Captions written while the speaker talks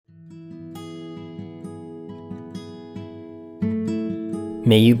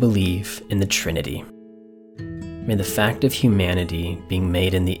May you believe in the Trinity. May the fact of humanity being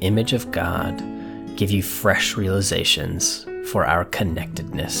made in the image of God give you fresh realizations for our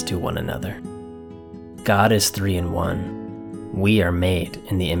connectedness to one another. God is three in one. We are made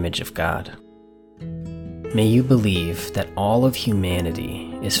in the image of God. May you believe that all of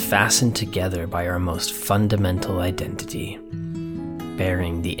humanity is fastened together by our most fundamental identity,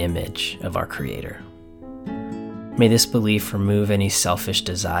 bearing the image of our Creator. May this belief remove any selfish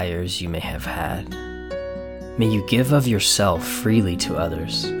desires you may have had. May you give of yourself freely to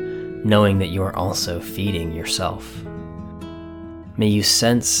others, knowing that you are also feeding yourself. May you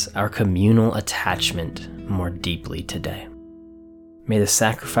sense our communal attachment more deeply today. May the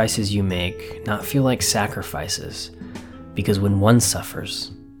sacrifices you make not feel like sacrifices, because when one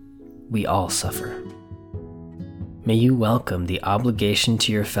suffers, we all suffer. May you welcome the obligation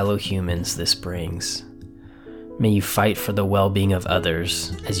to your fellow humans this brings. May you fight for the well-being of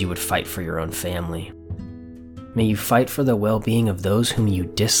others as you would fight for your own family. May you fight for the well-being of those whom you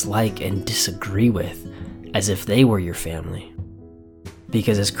dislike and disagree with as if they were your family.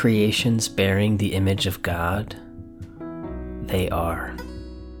 Because as creations bearing the image of God, they are.